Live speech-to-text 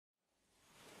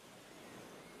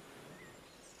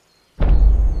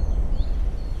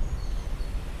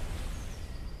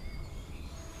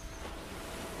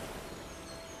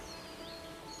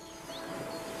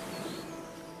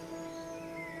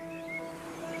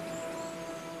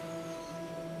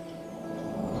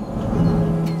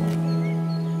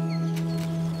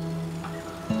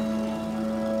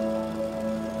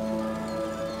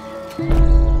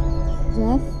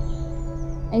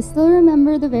I still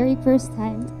remember the very first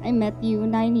time I met you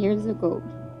 9 years ago.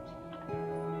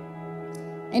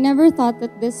 I never thought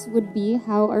that this would be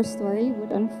how our story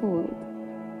would unfold.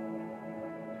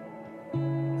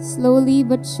 Slowly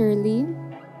but surely,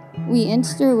 we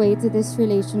inched our way to this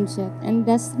relationship, and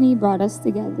destiny brought us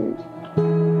together.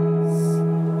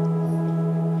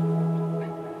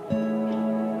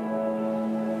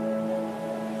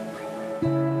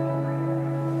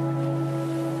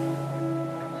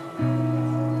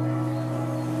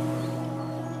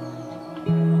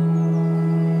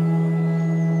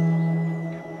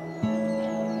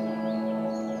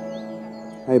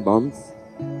 Hi, Bombs.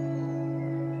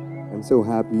 I'm so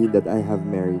happy that I have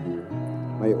married you,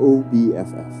 my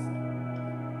OBFF.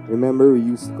 Remember, we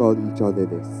used to call each other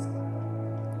this.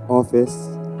 Office,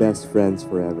 best friends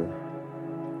forever.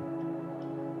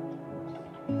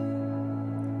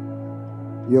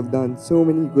 You have done so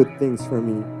many good things for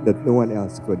me that no one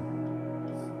else could.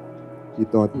 You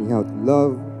taught me how to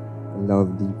love and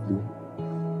love deeply,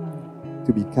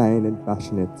 to be kind and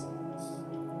passionate,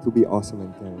 to be awesome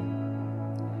and caring.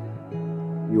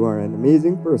 You are an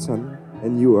amazing person,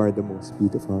 and you are the most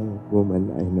beautiful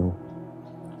woman I know.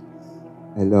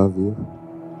 I love you.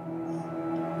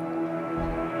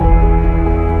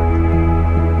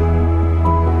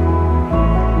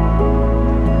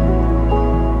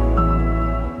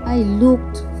 I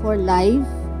looked for life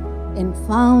and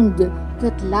found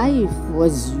that life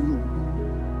was you.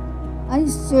 I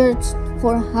searched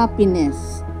for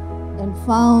happiness and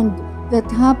found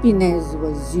that happiness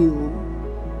was you.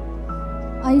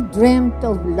 I dreamt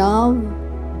of love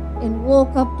and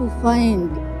woke up to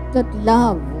find that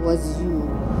love was you.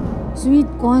 Sweet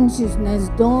consciousness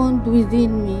dawned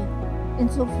within me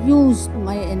and suffused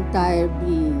my entire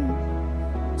being.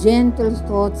 Gentle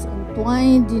thoughts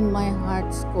entwined in my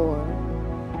heart's core.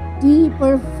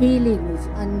 Deeper feelings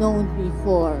unknown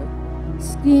before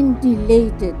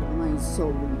scintillated my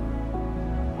soul.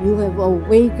 You have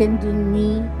awakened in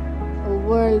me a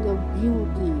world of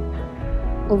beauty,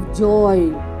 of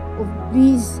joy, of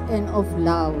bliss, and of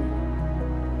love,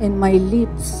 and my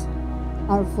lips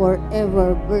are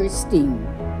forever bursting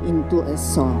into a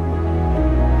song.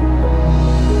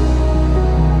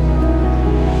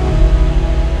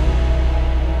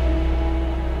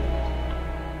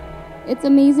 It's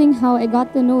amazing how I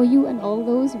got to know you in all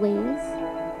those ways,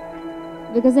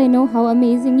 because I know how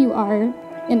amazing you are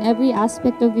in every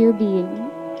aspect of your being.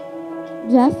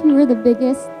 Jeff, you were the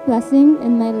biggest blessing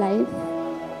in my life.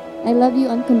 I love you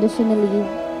unconditionally,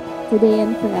 today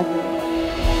and forever.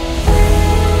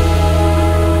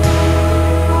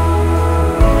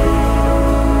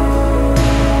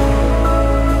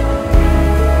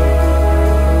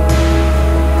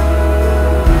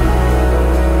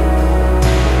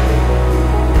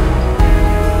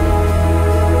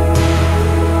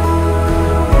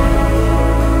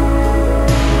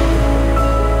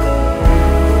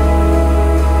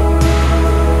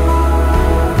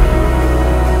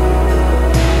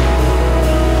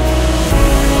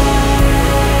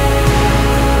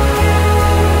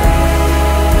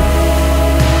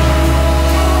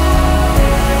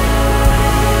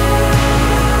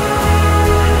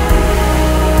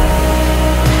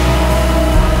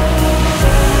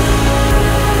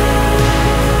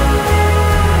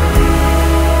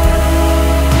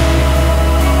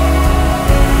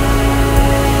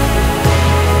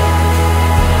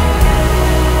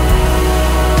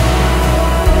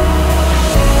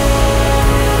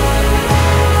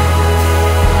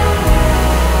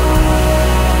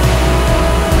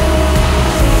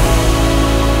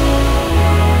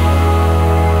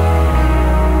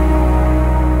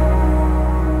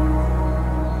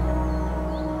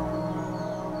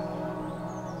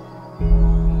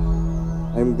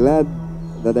 I'm glad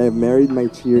that I have married my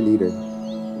cheerleader,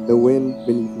 the wind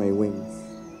beneath my wings,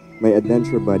 my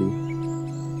adventure buddy,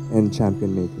 and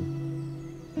champion maker.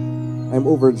 I'm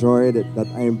overjoyed that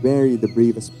I married the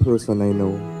bravest person I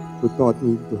know who taught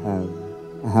me to have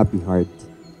a happy heart.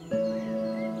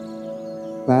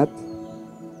 Pat,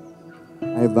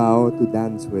 I vow to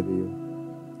dance with you.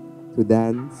 To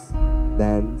dance,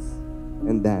 dance,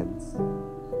 and dance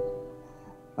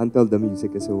until the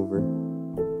music is over.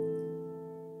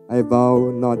 I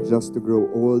vow not just to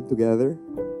grow old together,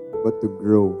 but to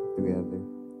grow together.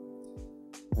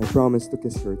 I promise to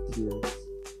kiss your tears,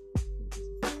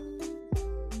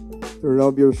 to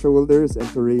rub your shoulders, and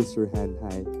to raise your hand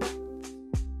high.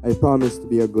 I promise to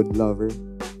be a good lover,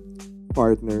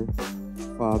 partner,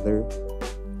 father,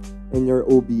 and your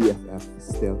OBFF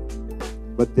still.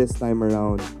 But this time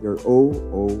around, your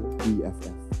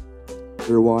OOBFF.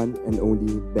 Your one and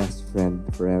only best friend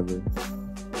forever.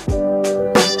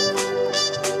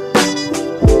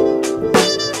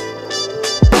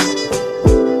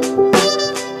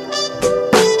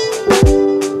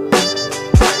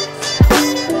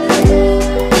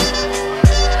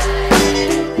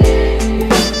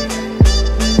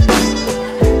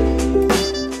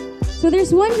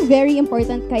 one very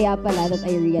important kaya pala that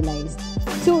I realized.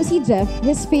 So si Jeff,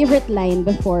 his favorite line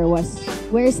before was,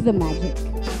 "Where's the magic?"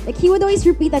 Like he would always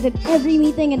repeat that at every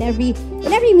meeting and every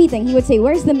meeting he would say,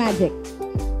 "Where's the magic?"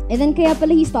 And then kaya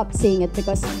pala he stopped saying it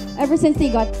because ever since they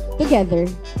got together,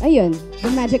 ayun, the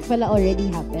magic pala already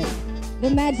happened. The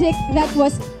magic that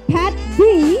was Pat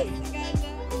B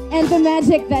and the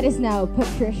magic that is now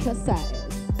Patricia Saez.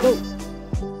 Go.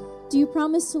 Do you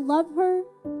promise to love her,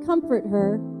 comfort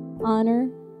her, honor,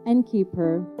 and keep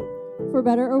her, for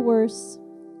better or worse,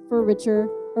 for richer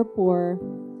or poorer,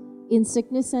 in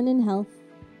sickness and in health,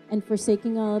 and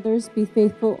forsaking others, be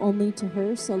faithful only to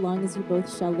her so long as you both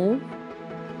shall live?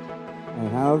 I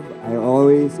have, I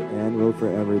always, and will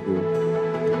forever do.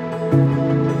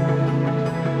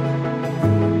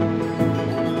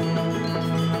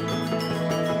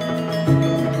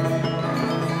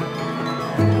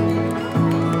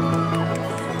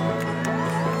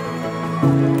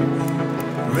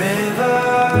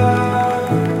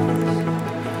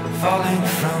 Falling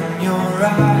from your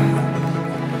eyes,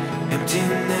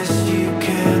 emptiness you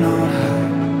cannot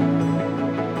hide.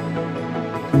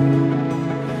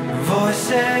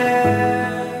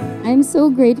 Voices. I'm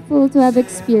so grateful to have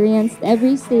experienced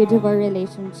every stage of our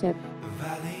relationship.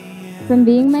 From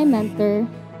being my mentor,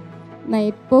 my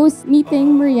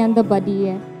post-meeting merienda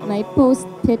buddy, my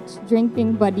post-pitch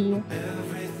drinking buddy,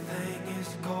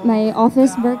 my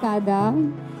office barkada,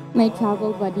 my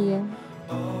travel buddy,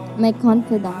 my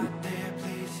confidant,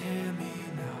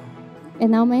 and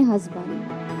now my husband.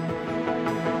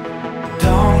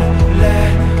 Don't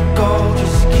let go,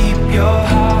 just keep your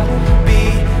heart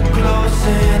beat close,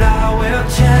 and I will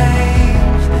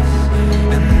change this,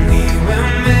 and we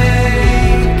will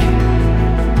make it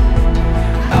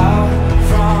out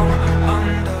from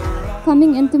under.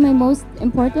 Coming into my most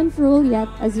important role yet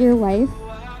as your wife,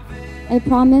 I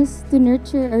promise to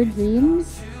nurture our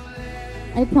dreams.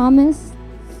 I promise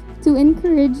to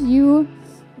encourage you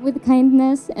with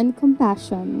kindness and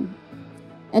compassion.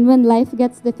 And when life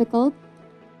gets difficult,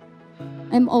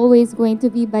 I'm always going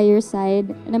to be by your side,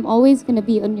 and I'm always going to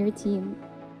be on your team.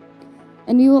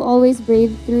 And we will always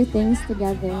brave through things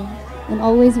together, and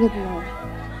always with love.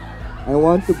 I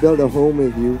want to build a home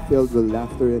with you filled with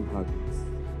laughter and hugs.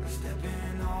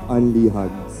 Only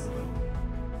hugs.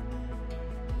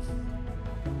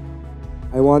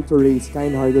 I want to raise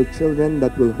kind-hearted children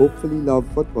that will hopefully love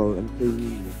football and play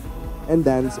music, and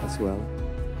dance as well.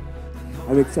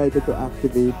 I'm excited to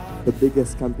activate the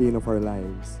biggest campaign of our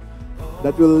lives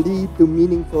that will lead to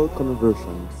meaningful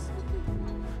conversions.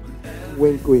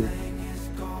 Wink, wink.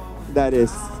 That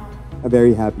is a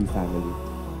very happy family.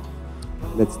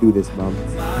 Let's do this, moms.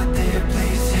 My dear,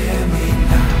 please hear me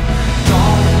now.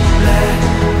 Don't let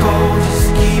go,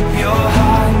 just keep your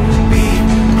heart beat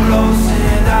close,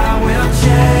 and I will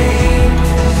change.